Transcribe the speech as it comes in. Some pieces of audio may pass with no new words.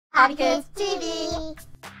HobbyKidsTV.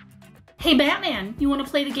 Hey Batman, you want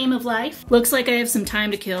to play the game of life? Looks like I have some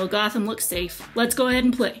time to kill. Gotham looks safe. Let's go ahead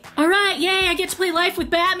and play. Alright, yay, I get to play life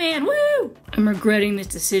with Batman, woo! I'm regretting this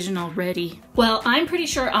decision already. Well, I'm pretty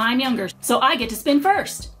sure I'm younger, so I get to spin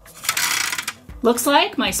first. Looks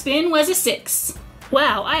like my spin was a 6.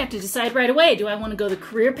 Wow, I have to decide right away. Do I want to go the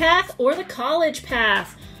career path or the college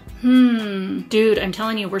path? Dude, I'm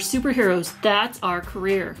telling you, we're superheroes. That's our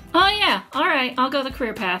career. Oh yeah, alright, I'll go the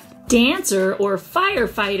career path. Dancer or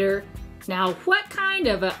firefighter? Now, what kind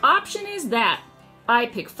of an option is that? I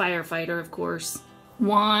pick firefighter, of course.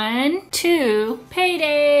 1, 2,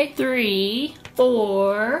 payday. 3,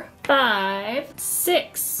 4, 5,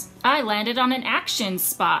 6. I landed on an action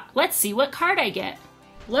spot. Let's see what card I get.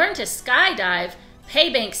 Learn to skydive.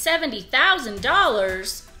 Paybank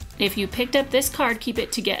 $70,000. If you picked up this card, keep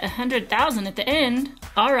it to get 100,000 at the end.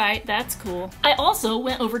 All right, that's cool. I also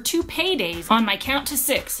went over 2 paydays on my count to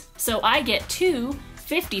 6, so I get two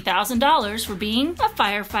 $50,000 for being a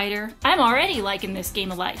firefighter. I'm already liking this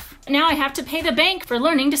game of life. Now I have to pay the bank for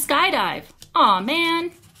learning to skydive. Aw,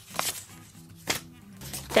 man.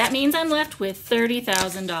 That means I'm left with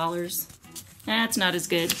 $30,000. That's not as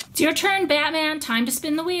good. It's your turn, Batman. Time to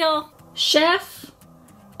spin the wheel. Chef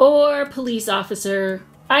or police officer?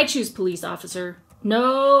 I choose police officer.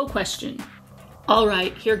 No question. All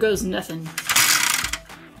right, here goes nothing.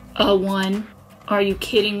 A 1. Are you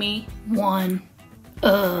kidding me? 1.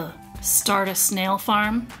 Start a snail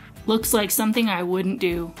farm? Looks like something I wouldn't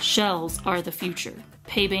do. Shells are the future.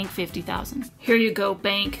 Pay bank 50,000. Here you go,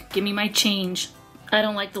 bank. Give me my change. I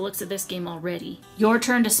don't like the looks of this game already. Your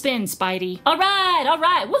turn to spin, Spidey. All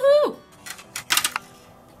right, woohoo!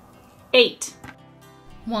 8.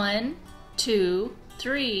 1, 2,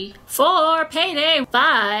 3, 4, payday.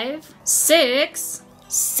 5, 6,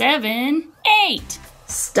 7, 8.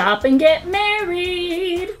 Stop and get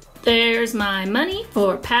married. There's my money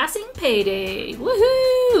for passing payday.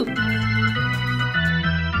 Woohoo!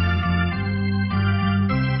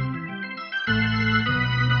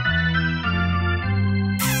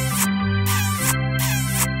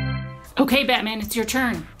 Okay, Batman, it's your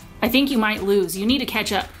turn. I think you might lose. You need to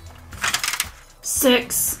catch up.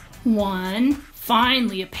 6, 1,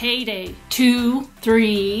 finally a payday. 2,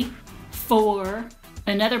 3, 4,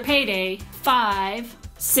 another payday. 5,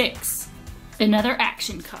 6. Another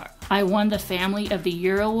action card. I won the Family of the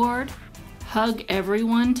Year award. Hug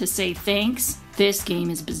everyone to say thanks. This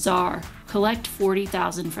game is bizarre. Collect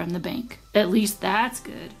 40,000 from the bank. At least that's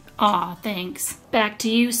good. Aw, thanks. Back to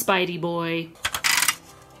you, Spidey boy.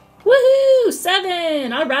 Woohoo!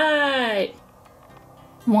 7! All right.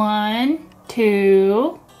 1,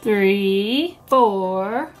 2, 3,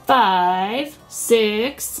 4, 5,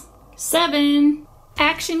 6, 7.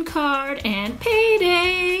 Action card and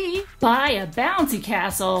payday. Buy a bouncy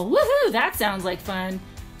castle. Woohoo, that sounds like fun.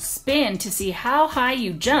 Spin to see how high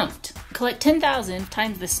you jumped. Collect 10,000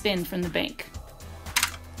 times the spin from the bank.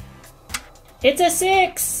 It's a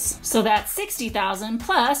 6. So that's 60,000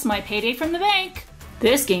 plus my payday from the bank.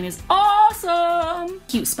 This game is awesome.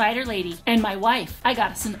 Cute spider lady and my wife. I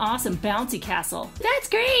got us an awesome bouncy castle. That's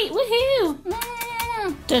great,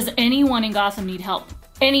 woohoo. Does anyone in Gotham need help?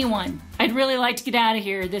 Anyone. I'd really like to get out of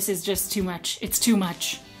here. This is just too much. It's too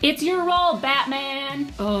much. It's your role,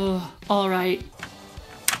 Batman. Oh, all right.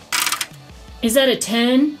 Is that a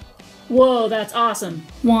 10? Whoa, that's awesome.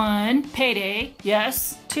 1, payday,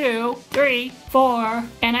 yes. 2, 3, 4,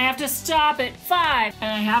 and I have to stop at 5.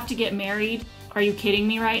 And I have to get married. Are you kidding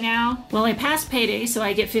me right now? Well, I passed payday, so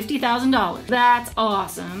I get $50,000. That's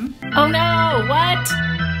awesome. Oh no, what?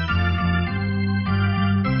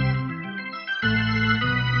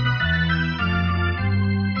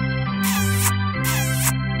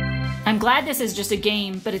 I'm glad this is just a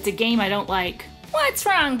game, but it's a game I don't like. What's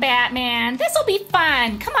wrong, Batman? This'll be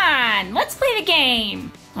fun. Come on, let's play the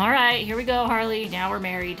game. All right, here we go, Harley. Now we're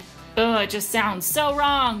married. Ugh, it just sounds so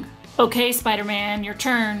wrong. Okay, Spider-Man, your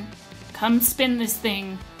turn. Come spin this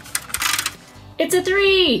thing. It's a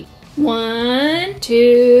 3. 1,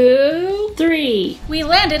 2, 3. We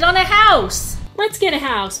landed on a house. Let's get a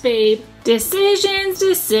house, babe. Decisions.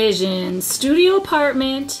 Studio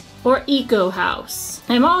apartment or eco house.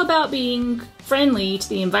 I'm all about being friendly to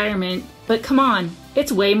the environment, but come on,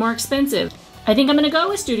 it's way more expensive. I think I'm gonna go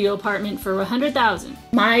with studio apartment for 100,000.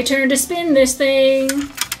 My turn to spin this thing.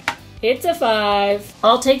 It's a 5.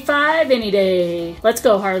 I'll take 5 any day. Let's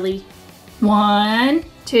go, Harley. 1,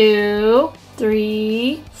 2,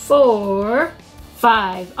 3, 4,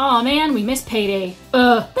 5. Aw, man, we missed payday.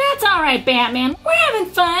 That's all right, Batman. We're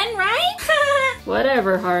having fun, right?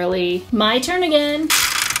 Whatever, Harley. My turn again.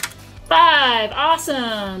 5.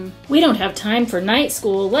 Awesome. We don't have time for night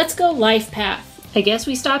school. Let's go life path. I guess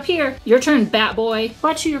we stop here. Your turn, Bat Boy.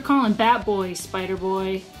 Watch who you're calling Bat Boy, Spider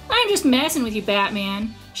Boy. I'm just messing with you,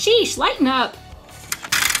 Batman. Sheesh, lighten up.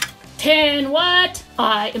 10, what?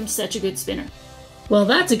 I am such a good spinner. Well,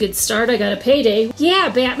 that's a good start. I got a payday. Yeah,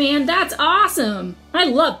 Batman, that's awesome. I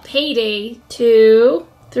love payday. 2,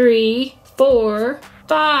 3, 4,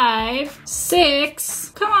 5, 6.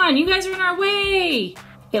 Come on, you guys are in our way.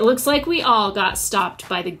 It looks like we all got stopped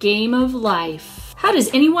by the game of life. How does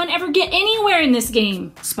anyone ever get anywhere in this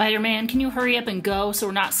game? Spider-Man, can you hurry up and go so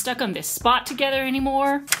we're not stuck on this spot together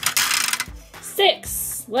anymore?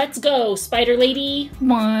 6. Let's go, Spider Lady.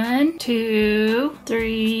 1, 2,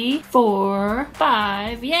 3, 4,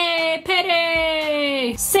 5. Yay,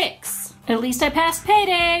 payday! 6. At least I passed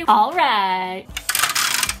payday. All right.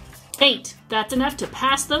 8. That's enough to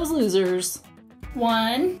pass those losers.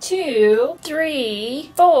 1, 2,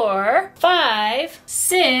 3, 4, 5,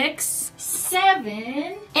 6,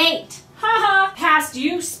 7, 8. Haha, passed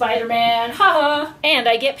you, Spider-Man. Haha. And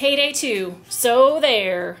I get payday too. So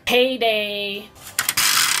there, payday.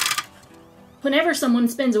 Whenever someone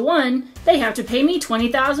spends a 1, they have to pay me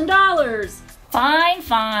 $20,000. Fine,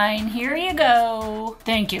 fine, here you go.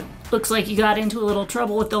 Thank you. Looks like you got into a little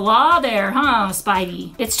trouble with the law there, huh,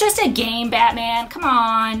 Spidey? It's just a game, Batman, come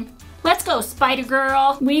on. Let's go, Spider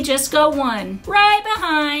Girl. We just go 1, right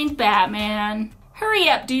behind Batman. Hurry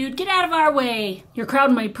up, dude, get out of our way. You're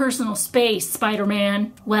crowding my personal space,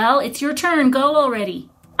 Spider-Man. Well, it's your turn, go already.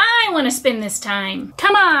 I want to spin this time.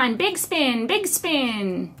 Come on, big spin, big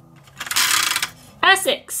spin. A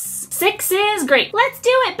 6. 6 is great. Let's do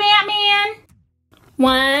it, Batman.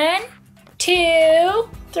 1, 2,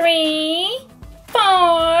 3,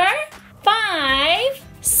 4, 5,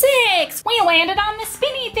 6. We landed on the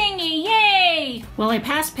spinny thingy, yay! Well, I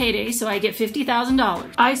passed payday, so I get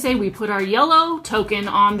 $50,000. I say we put our yellow token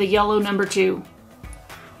on the yellow number 2.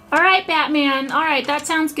 All right, Batman. All right, that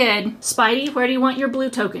sounds good. Spidey, where do you want your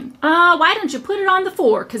blue token? Why don't you put it on the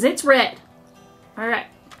 4, because it's red. All right.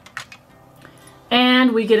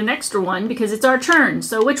 And we get an extra 1 because it's our turn.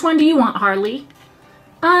 So which one do you want, Harley?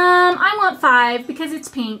 I want 5 because it's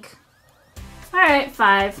pink. All right,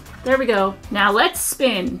 5. There we go. Now let's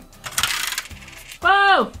spin.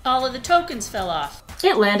 Whoa! All of the tokens fell off.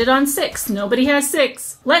 It landed on 6. Nobody has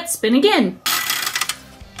 6. Let's spin again.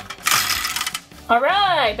 All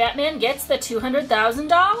right, Batman gets the $200,000.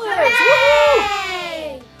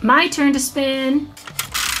 Woohoo! My turn to spin.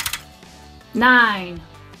 9.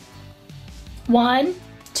 1,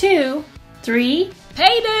 2, 3,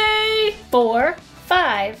 payday! 4,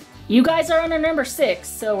 5. You guys are on our number 6,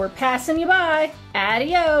 so we're passing you by.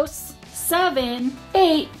 Adios. 7,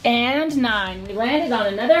 8, and 9. We landed on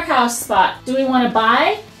another house spot. Do we want to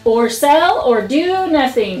buy or sell or do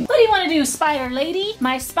nothing? What do you want to do, Spider Lady?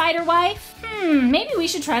 My spider wife? Maybe we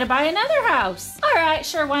should try to buy another house. All right,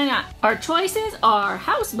 sure, why not? Our choices are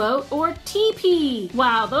houseboat or teepee.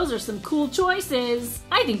 Wow, those are some cool choices.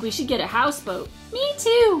 I think we should get a houseboat. Me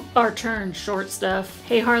too. Our turn, short stuff.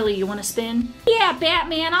 Hey, Harley, you want to spin? Yeah,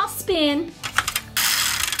 Batman, I'll spin.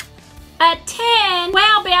 A 10.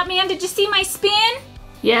 Wow, Batman, did you see my spin?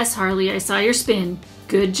 Yes, Harley, I saw your spin.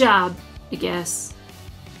 Good job, I guess.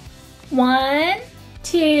 1,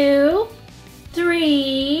 2,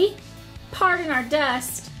 3. Pardon our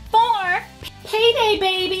dust. 4. Payday,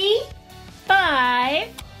 baby. 5,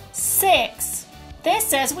 6. This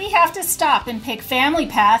says we have to stop and pick family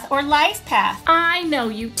path or life path. I know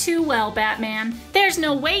you too well, Batman. There's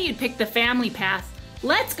no way you'd pick the family path.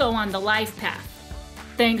 Let's go on the life path.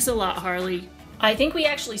 Thanks a lot, Harley. I think we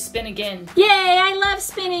actually spin again. Yay, I love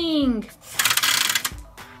spinning.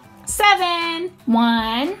 7.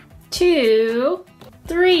 1, 2,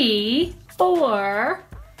 3, 4,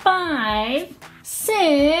 5,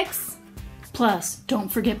 6. Plus, don't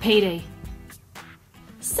forget payday.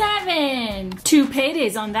 7. 2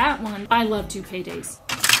 paydays on that one. I love 2 paydays.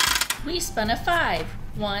 We spun a 5.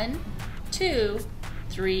 1, 2,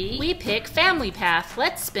 3. We pick family path.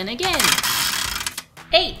 Let's spin again.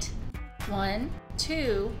 8. 1,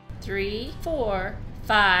 2, 3, 4,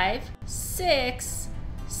 5, 6,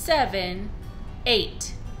 7,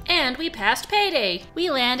 8. And we passed payday. We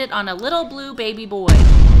landed on a little blue baby boy.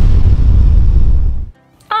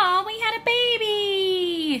 Oh, we had a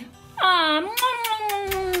baby!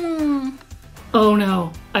 Oh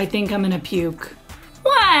no, I think I'm gonna puke.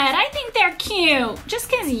 What? I think they're cute. Just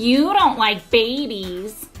because you don't like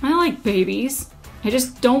babies. I like babies. I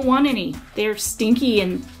just don't want any. They're stinky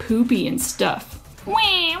and poopy and stuff.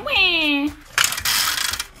 Wah, wah.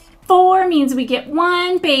 4 means we get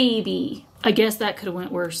 1 baby. I guess that could have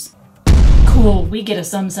went worse. Cool, we get a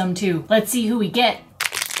sum too. Let's see who we get.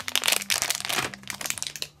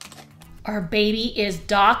 Our baby is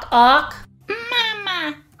Doc Ock.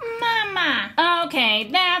 Mama, Mama. Okay,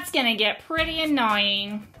 that's gonna get pretty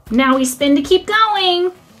annoying. Now we spin to keep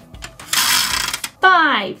going.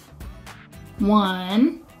 5.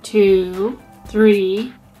 1, 2,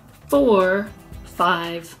 3, 4,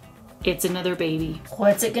 5. It's another baby.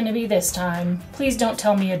 What's it gonna be this time? Please don't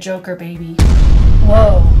tell me a Joker baby.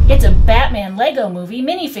 Whoa, it's a Batman Lego movie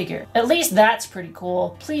minifigure. At least that's pretty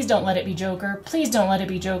cool. Please don't let it be Joker. Please don't let it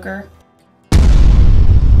be Joker.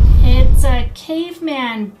 It's a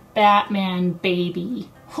caveman Batman baby.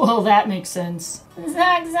 Well, that makes sense.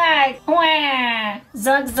 Zug zug, wah!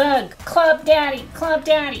 Zug zug, club daddy, club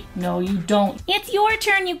daddy. No, you don't. It's your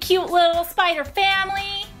turn, you cute little spider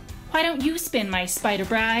family. Why don't you spin, my spider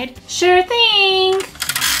bride? Sure thing.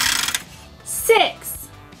 6.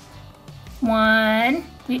 1.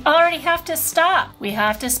 We already have to stop. We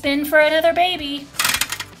have to spin for another baby.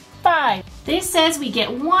 5. This says we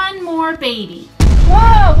get one more baby.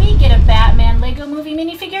 Whoa, we get a Batman Lego movie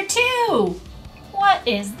minifigure too. What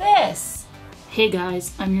is this? Hey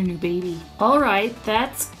guys, I'm your new baby. All right,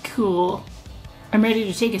 that's cool. I'm ready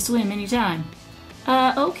to take a swim anytime.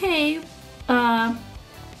 Okay.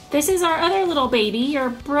 This is our other little baby, your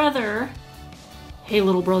brother. Hey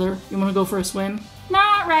little brother, you wanna go for a swim?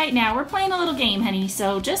 Not right now, we're playing a little game, honey,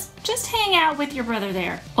 so just hang out with your brother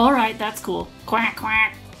there. All right, that's cool. Quack,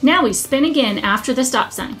 quack. Now we spin again after the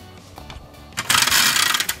stop sign.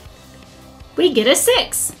 We get a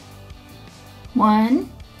 6. 1,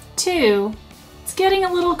 2. It's getting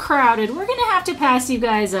a little crowded. We're gonna have to pass you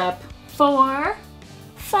guys up. 4,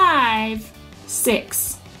 5,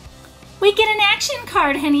 6. We get an action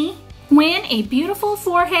card, honey. Win a beautiful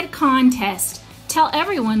forehead contest. Tell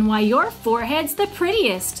everyone why your forehead's the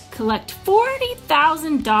prettiest. Collect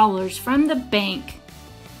 $40,000 from the bank.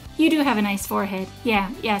 You do have a nice forehead.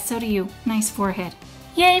 Yeah, so do you. Nice forehead.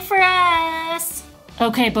 Yay for us!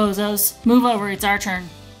 Okay, bozos, move over, it's our turn.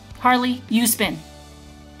 Harley, you spin.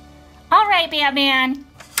 All right, Batman.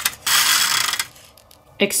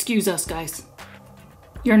 Excuse us, guys.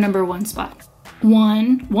 Your number 1 spot.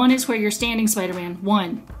 1 is where you're standing, Spider-Man.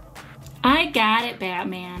 1. I got it,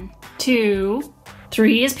 Batman. 2,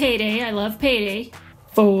 3 is payday. I love payday.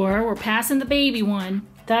 4, we're passing the baby one.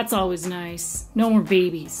 That's always nice. No more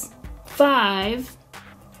babies. 5,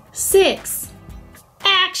 6,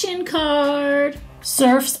 action card.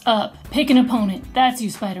 Surf's up. Pick an opponent. That's you,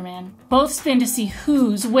 Spider-Man. Both spin to see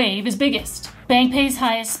whose wave is biggest. Bank pays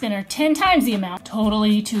highest spinner 10 times the amount.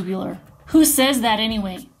 Totally tubular. Who says that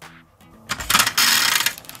anyway?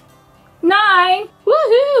 9!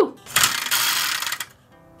 Woohoo!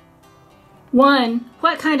 1.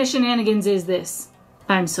 What kind of shenanigans is this?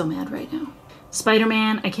 I'm so mad right now.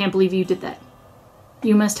 Spider-Man, I can't believe you did that.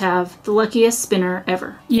 You must have the luckiest spinner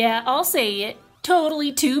ever. Yeah, I'll say it.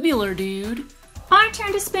 Totally tubular, dude. Our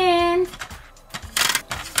turn to spin.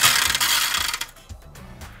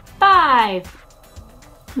 5.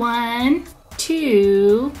 1,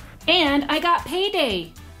 2, and I got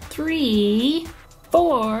payday. 3,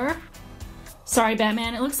 4. Sorry,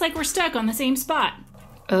 Batman, it looks like we're stuck on the same spot.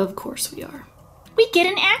 Of course we are. We get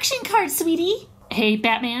an action card, sweetie. Hey,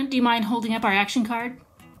 Batman, do you mind holding up our action card?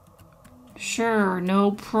 Sure,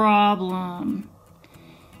 no problem.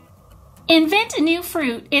 Invent a new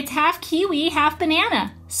fruit. It's half kiwi, half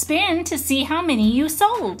banana. Spin to see how many you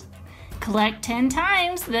sold. Collect 10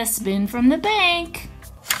 times the spin from the bank.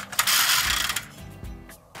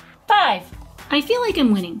 5. I feel like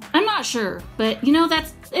I'm winning. I'm not sure, but you know,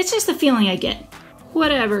 it's just the feeling I get.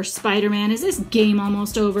 Whatever, Spider-Man, is this game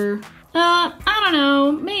almost over? I don't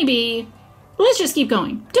know, maybe. Let's just keep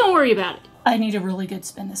going. Don't worry about it. I need a really good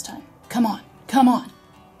spin this time. Come on, come on.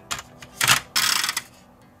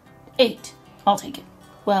 8. I'll take it.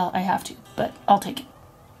 Well, I have to, but I'll take it.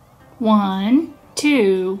 1,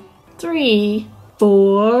 2, 3,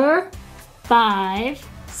 4, 5,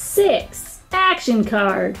 6. Action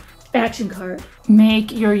card. Action card.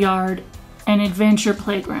 Make your yard an adventure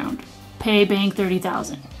playground. Pay bank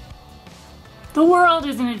 30,000. The world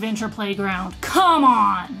is an adventure playground. Come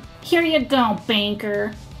on. Here you go,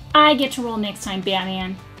 banker. I get to roll next time,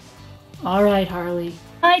 Batman. All right, Harley.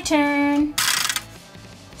 My turn.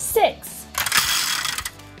 6,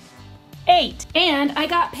 8, and I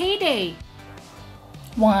got payday.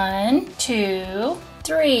 1, 2,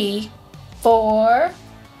 3, 4,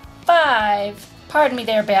 5. Pardon me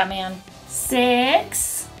there, Batman.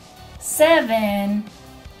 6, 7,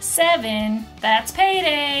 7. That's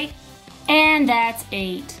payday. And that's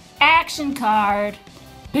 8. Action card.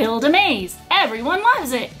 Build a maze. Everyone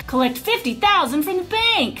loves it. Collect 50,000 from the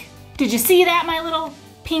bank. Did you see that, my little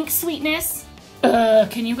pink sweetness?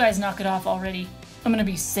 Can you guys knock it off already? I'm gonna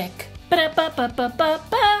be sick.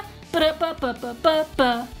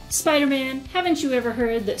 Spider-Man, haven't you ever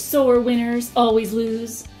heard that sore winners always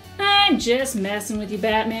lose? I'm just messing with you,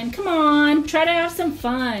 Batman. Come on, try to have some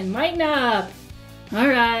fun. Lighten up. All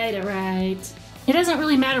right, all right. It doesn't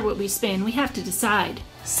really matter what we spin. We have to decide.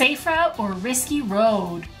 Safe route or risky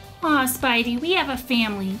road? Aw, Spidey, we have a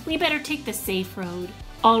family. We better take the safe road.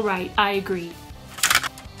 All right, I agree.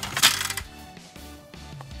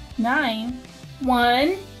 9.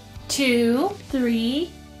 1, 2,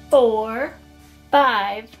 3, 4,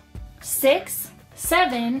 5, 6,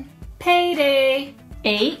 7, payday.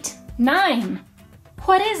 8, 9.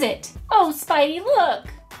 What is it? Oh, Spidey, look!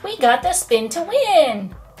 We got the spin to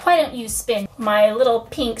win! Why don't you spin, my little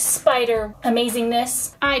pink spider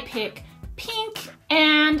amazingness? I pick pink,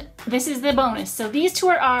 and this is the bonus. So these two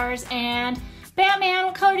are ours, and Batman,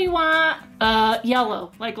 what color do you want?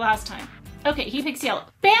 Yellow, like last time. Okay, he picks yellow.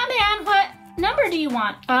 Batman, what number do you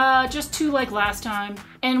want? Just 2 like last time.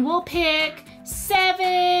 And we'll pick 7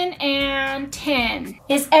 and 10.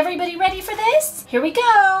 Is everybody ready for this? Here we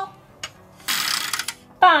go.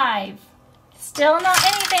 5. Still not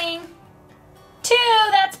anything. 2,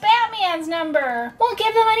 that's Batman's number. We'll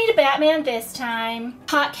give the money to Batman this time.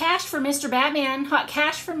 Hot cash for Mr. Batman. Hot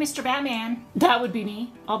cash for Mr. Batman. That would be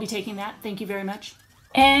me. I'll be taking that. Thank you very much.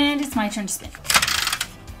 And it's my turn to spin.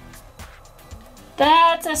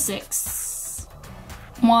 That's a 6.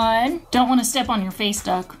 1. Don't want to step on your face,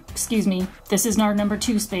 Duck. Excuse me. This is our number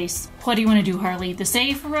 2 space. What do you want to do, Harley? The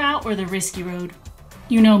safe route or the risky road?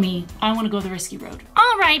 You know me. I want to go the risky road.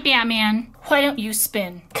 All right, Batman. Why don't you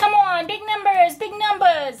spin? Come on, big numbers, big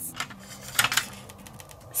numbers.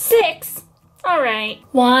 6. All right.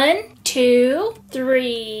 1, 2,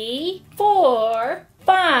 3, 4,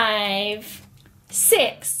 5,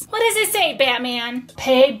 6. What does it say, Batman?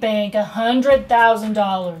 Pay bank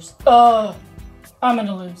 $100,000. I'm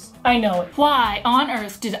gonna lose. I know it. Why on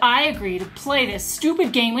earth did I agree to play this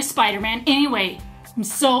stupid game with Spider-Man anyway? I'm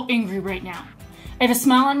so angry right now. I have a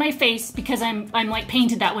smile on my face because I'm like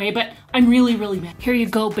painted that way, but I'm really, really mad. Here you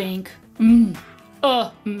go, bank. Mad.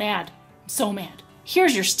 I'm so mad.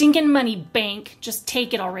 Here's your stinking money, bank. Just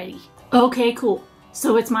take it already. Okay, cool.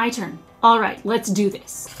 So it's my turn. All right, let's do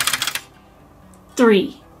this.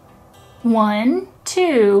 3. 1,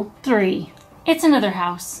 2, 3. It's another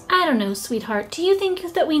house. I don't know, sweetheart. Do you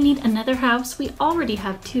think that we need another house? We already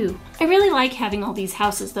have 2. I really like having all these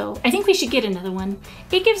houses, though. I think we should get another one.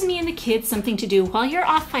 It gives me and the kids something to do while you're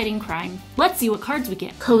off fighting crime. Let's see what cards we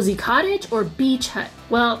get. Cozy cottage or beach hut?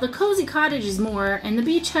 Well, the cozy cottage is more, and the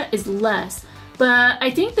beach hut is less. But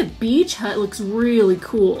I think the beach hut looks really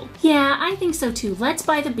cool. Yeah, I think so too. Let's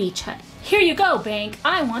buy the beach hut. Here you go, bank.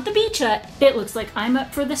 I want the beach hut. It looks like I'm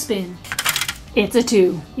up for the spin. It's a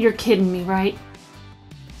 2. You're kidding me, right?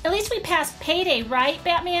 At least we passed payday, right,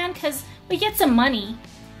 Batman? Because we get some money.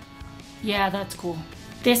 Yeah, that's cool.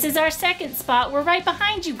 This is our second spot. We're right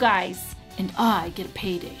behind you guys. And I get a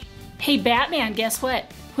payday. Hey, Batman, guess what?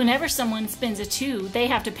 Whenever someone spins a 2, they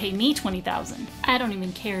have to pay me $20,000. I don't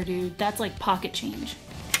even care, dude. That's like pocket change.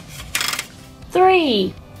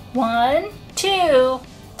 3. 1, 2,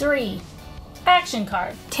 3. Action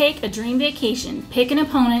card. Take a dream vacation. Pick an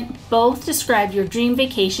opponent. Both describe your dream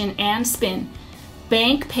vacation and spin.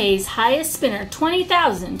 Bank pays highest spinner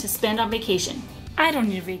 $20,000 to spend on vacation. I don't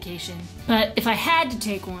need a vacation. But if I had to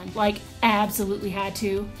take one, like absolutely had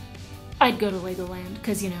to, I'd go to Legoland.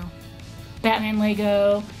 Because, you know, Batman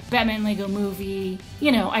Lego movie.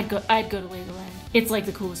 You know, I'd go to Legoland. It's like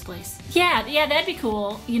the coolest place. Yeah, that'd be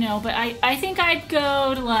cool. You know, but I think I'd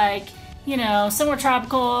go to like, you know, somewhere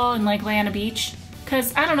tropical and like lay on a beach.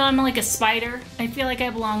 Cause I don't know, I'm like a spider. I feel like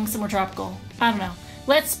I belong somewhere tropical. I don't know.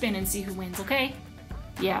 Let's spin and see who wins, okay?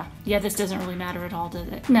 Yeah, this doesn't really matter at all, does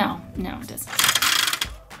it? No, it doesn't.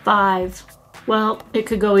 5. Well, it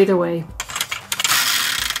could go either way.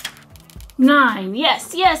 9,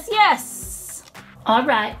 yes! All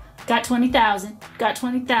right, got 20,000, got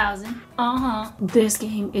 20,000. This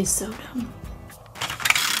game is so dumb.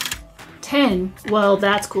 10, well,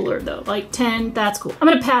 that's cooler though. Like 10, that's cool. I'm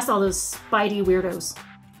gonna pass all those Spidey weirdos.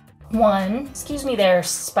 1, excuse me there,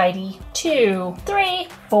 Spidey. 2, 3,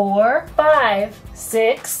 4, 5,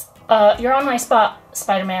 6. You're on my spot,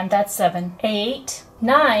 Spider-Man. That's 7, 8,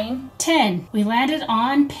 9, 10. We landed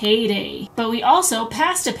on payday, but we also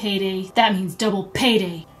passed a payday. That means double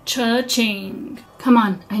payday. Cha-ching. Come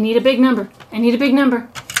on, I need a big number.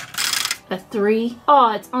 A 3.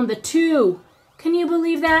 Oh, it's on the 2. Can you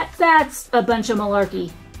believe that? That's a bunch of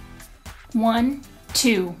malarkey. 1,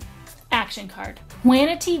 2. Action card. Win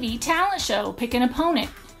a TV talent show. Pick an opponent.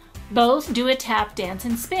 Both do a tap, dance,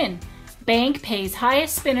 and spin. Bank pays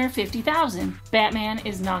highest spinner $50,000. Batman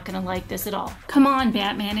is not gonna like this at all. Come on,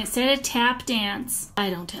 Batman, it said a tap dance. I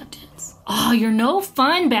don't tap dance. Oh, you're no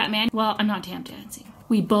fun, Batman. Well, I'm not tap dancing.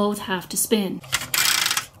 We both have to spin.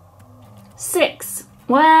 6.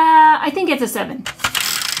 Well, I think it's a 7.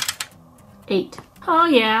 8. Oh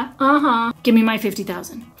yeah, Give me my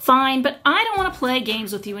 $50,000. Fine, but I don't want to play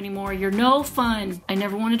games with you anymore. You're no fun. I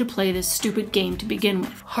never wanted to play this stupid game to begin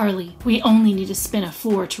with. Harley, we only need to spin a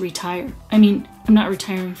 4 to retire. I mean, I'm not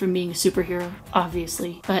retiring from being a superhero,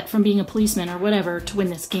 obviously, but from being a policeman or whatever to win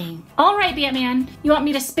this game. All right, Batman, you want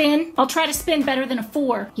me to spin? I'll try to spin better than a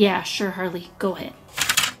 4. Yeah, sure, Harley, go ahead.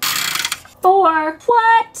 4.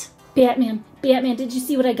 What? Batman, did you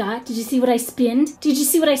see what I got? Did you see what I spinned? Did you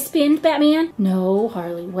see what I spinned, Batman? No,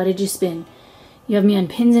 Harley, what did you spin? You have me on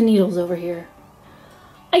pins and needles over here.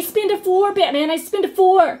 I spinned a 4, Batman, I spinned a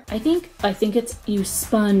 4. I think it's you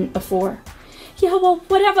spun a 4. Yeah, well,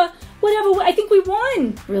 whatever, I think we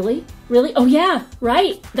won. Really? Oh yeah,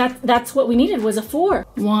 right. That's what we needed was a 4.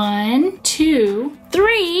 1, 2,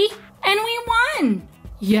 3, and we won.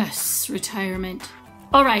 Yes, retirement.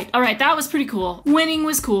 All right, that was pretty cool. Winning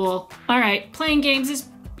was cool. All right, playing games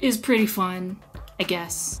is pretty fun, I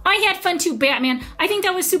guess. I had fun too, Batman. I think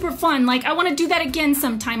that was super fun. Like, I want to do that again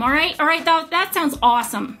sometime, all right? That sounds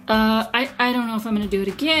awesome. I don't know if I'm gonna do it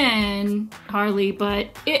again, Harley, but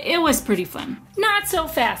it was pretty fun. Not so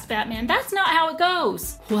fast, Batman. That's not how it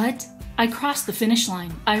goes. What? I crossed the finish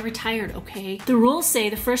line. I retired, okay? The rules say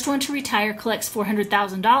the first one to retire collects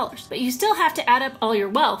 $400,000, but you still have to add up all your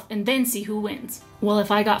wealth and then see who wins. Well,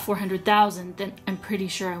 if I got $400,000, then I'm pretty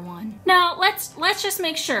sure I won. Now, let's just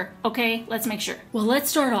make sure, okay? Let's make sure. Well,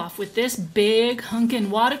 let's start off with this big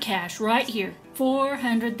hunkin' wad of cash right here.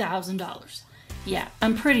 $400,000. Yeah,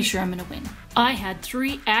 I'm pretty sure I'm gonna win. I had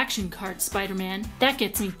 3 action cards, Spider-Man. That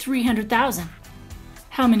gets me $300,000.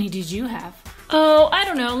 How many did you have? Oh, I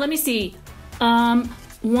don't know. Let me see. 1,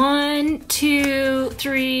 2,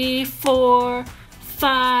 3, 4,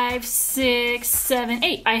 5, 6, 7,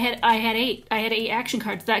 8. I had 8. I had 8 action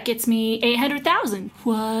cards. That gets me $800,000.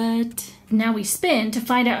 What? Now we spin to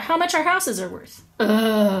find out how much our houses are worth.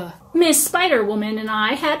 Miss Spider-Woman and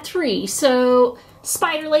I had 3. So,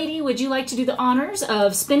 Spider Lady, would you like to do the honors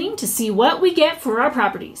of spinning to see what we get for our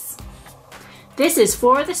properties? This is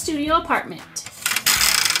for the studio apartment.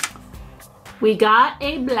 We got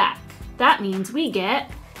a black. That means we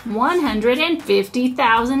get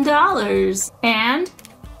 $150,000. And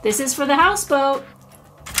this is for the houseboat.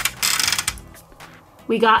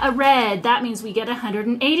 We got a red. That means we get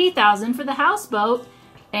 $180,000 for the houseboat.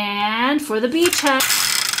 And for the beach hut,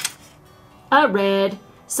 a red.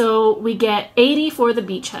 So we get $80,000 for the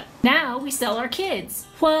beach hut. Now we sell our kids.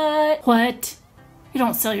 What? You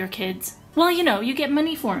don't sell your kids. Well, you know, you get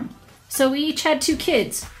money for them. So we each had 2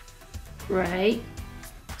 kids. Right?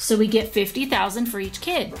 So we get $50,000 for each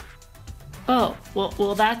kid. Oh,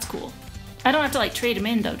 well, that's cool. I don't have to like trade them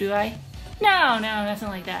in though, do I? No, nothing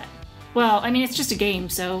like that. Well, I mean, it's just a game,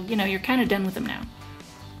 so, you know, you're kind of done with them now.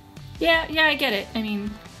 Yeah, I get it. I mean,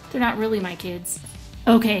 they're not really my kids.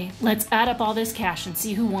 Okay, let's add up all this cash and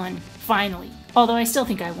see who won, finally. Although I still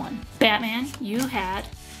think I won. Batman, you had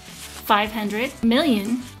 500, $1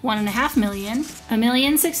 million, $1.5 million,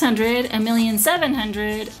 $1,600,000,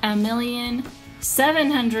 $1,700,000,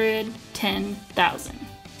 $1,710,000.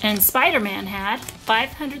 And Spider-Man had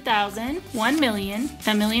 500,000, 1 million,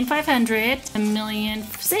 1,500,000,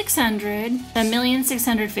 1,600,000,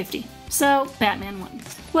 1,650,000. So Batman won.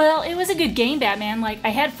 Well, it was a good game, Batman. Like, I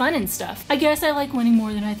had fun and stuff. I guess I like winning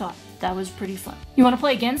more than I thought. That was pretty fun. You want to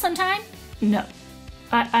play again sometime? No.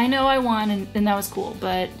 I know I won and that was cool,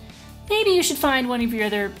 but maybe you should find one of your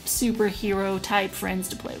other superhero type friends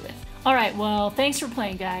to play with. All right, well, thanks for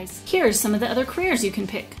playing, guys. Here's some of the other careers you can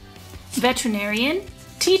pick. Veterinarian,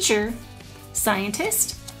 teacher,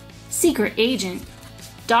 scientist, secret agent,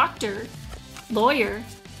 doctor, lawyer,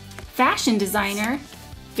 fashion designer,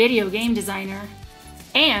 video game designer,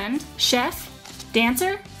 and chef,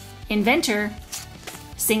 dancer, inventor,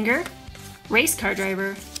 singer, race car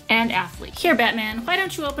driver, and athlete. Here, Batman, why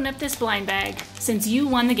don't you open up this blind bag since you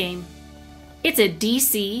won the game? It's a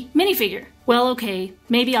DC minifigure. Well, okay,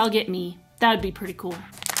 maybe I'll get me. That would be pretty cool.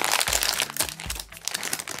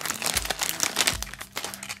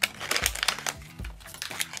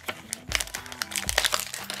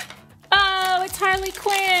 Oh, it's Harley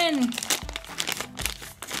Quinn!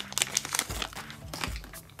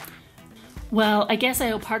 Well, I guess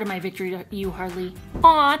I owe part of my victory to you, Harley.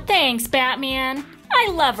 Aw, thanks, Batman. I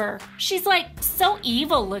love her. She's like so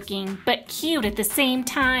evil looking, but cute at the same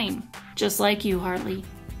time. Just like you, Harley.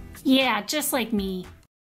 Yeah, just like me.